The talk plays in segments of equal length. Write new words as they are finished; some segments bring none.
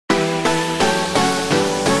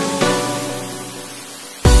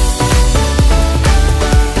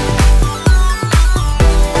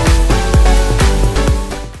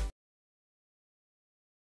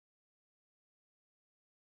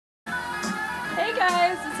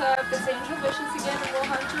guys, it's AngelVicious again and Will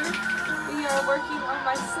Hunter. We are working on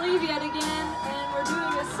my sleeve yet again, and we're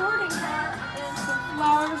doing a sorting hat and some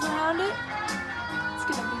flowers around it. It's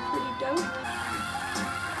gonna be pretty dope.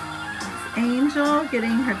 Angel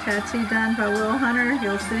getting her tattoo done by Will Hunter,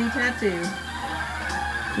 Hill City Tattoo.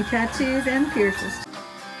 He tattoos and pierces.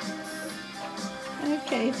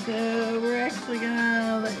 Okay, so we're actually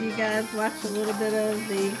gonna let you guys watch a little bit of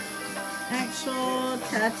the actual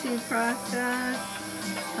tattoo process.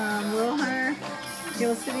 Will Hunter,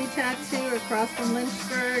 Hill City Tattoo across from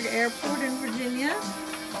Lynchburg Airport in Virginia.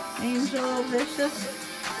 AngelVicious.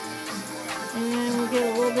 And we'll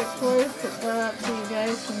get a little bit close up so you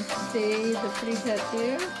guys can see the pretty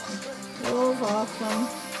tattoo. Will's awesome.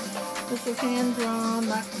 This is hand drawn,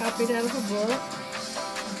 not copied out of a book.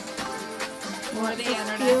 Lots of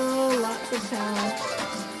skill, lots of talent.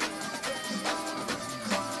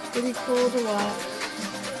 Pretty cool to watch.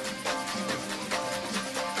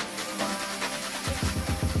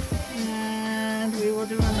 And we will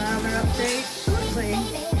do another update shortly.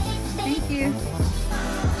 Thank you. I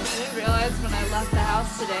didn't realize when I left the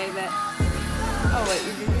house today that... Oh wait,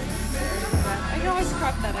 you're doing it. I can always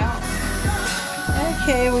crop that out.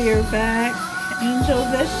 Okay, we are back.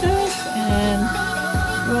 AngelVicious and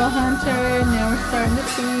Will Hunter. Now we're starting to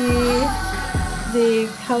see the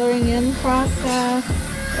coloring in process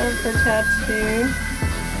of her tattoo.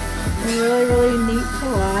 Really, really neat to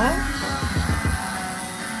watch.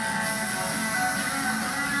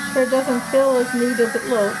 Sure doesn't feel as neat as it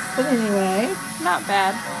looks, but anyway. Not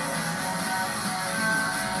bad.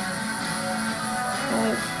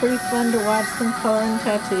 It's pretty fun to watch some coloring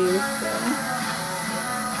tattoos. So.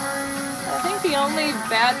 I think the only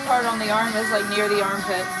bad part on the arm is like near the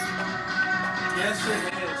armpit. Yes, it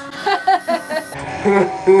is.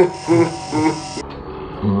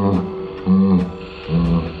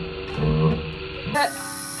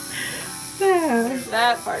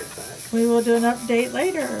 That part sucks. We will do an update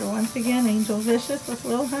later. Once again, AngelVicious with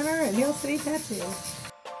Will Hunter at Hill City Tattoo.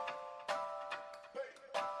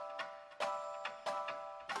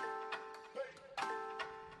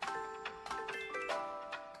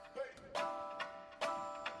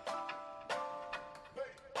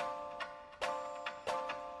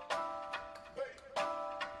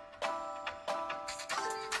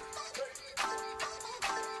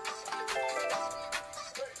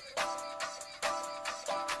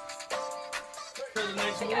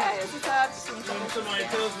 Hey guys, it's somebody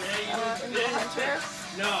tells me, hey, you Will Hunter.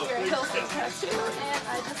 No, We're at Hill City Tattoo, and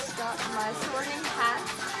I just got my sorting hat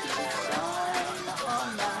piece done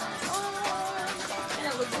on my arm, and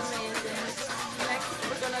it looks amazing. Next,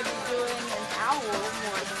 we're gonna be doing an owl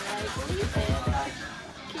more than likely, and I'll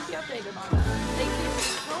keep you updated on that. Thank you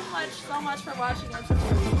so much for watching it.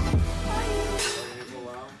 Bye.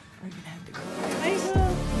 We're gonna have to go.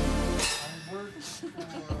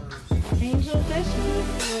 AngelVicious,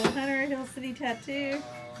 Will Hunter, Hill City Tattoo,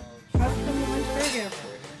 across from the Lynchburg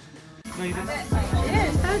Airport.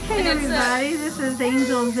 Okay, everybody, this is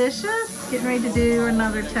AngelVicious, getting ready to do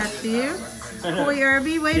another tattoo. Koi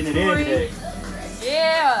Irby, wait for you.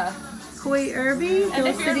 Yeah. Koi Irby, And Hill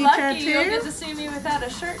if you're City lucky, Tattoo. you'll get to see me without a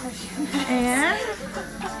shirt in a few minutes. And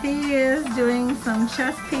he is doing some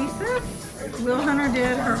chest pieces. Will Hunter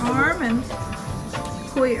did her arm, and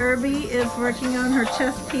Koi Irby is working on her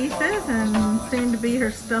chest pieces and soon to be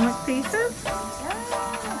her stomach pieces. I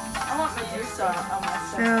want my Medusa on my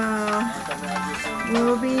stuff. So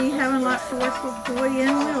we'll be having lots of work with Koi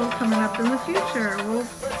and Will coming up in the future. We'll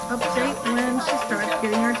update when she starts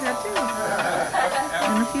getting her tattoos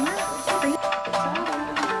in a few minutes. Thank you.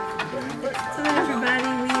 So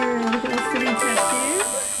everybody, we are in Hill City Tattoo.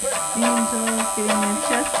 Angel's getting a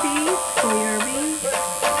chest piece. Koi Irby,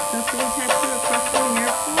 Hill City Tattoo across from the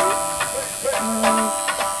airport.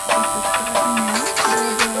 This is starting now. So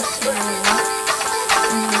we'll do a smile up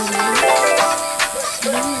in a little bit.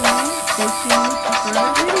 But anyway, stay tuned for further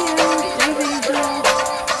videos. There's Angel,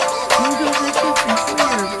 AngelVicious, and Koi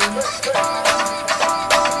Irby.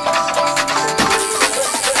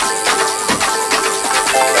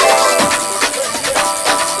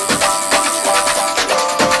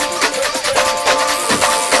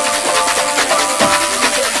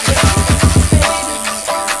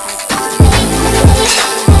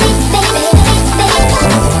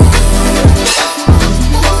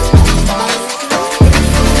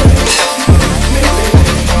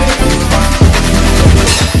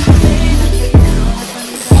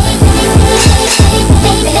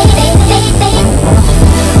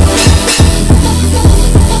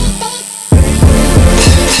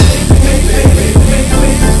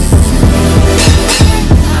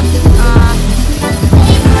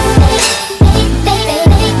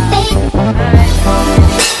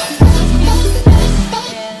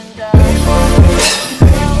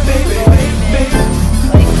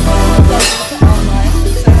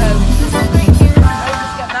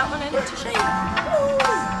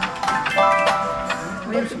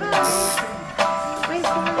 Wave goodbye. Wave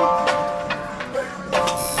goodbye.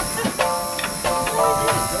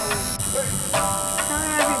 Hi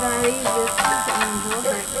everybody, this is Angel,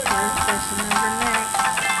 back for session number next.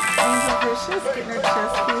 AngelVicious, getting her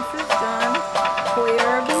chest pieces done.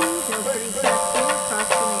 Irby, Hill City Tattoo, across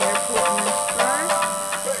from the airport in Lynchburg.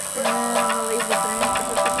 And I'm going to leave the thing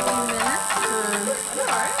for just a few minutes to let you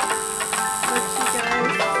guys see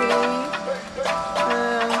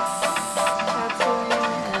tattooing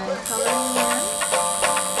and coloring in.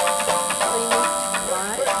 Really neat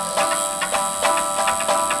watch.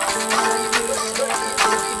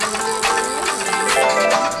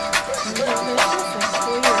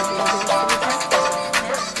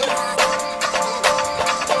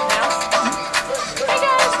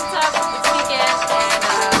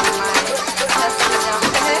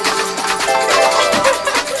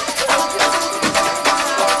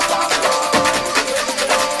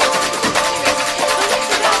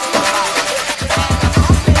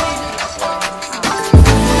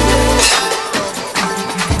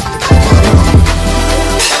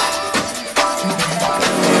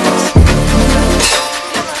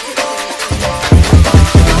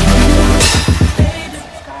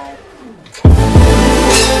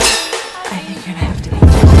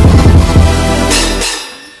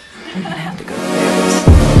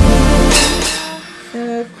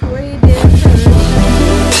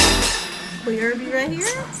 Irby right here.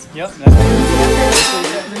 Yep, that's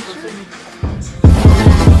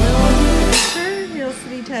Hill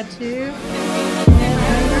City Tattoo.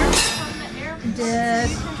 And Dead.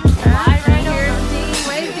 Right here, Dean.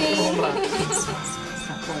 Wave, Dean.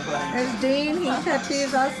 There's Dean. He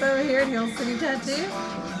tattoos also here at Hill City Tattoo.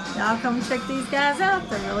 Y'all come check these guys out.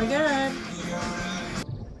 They're really good.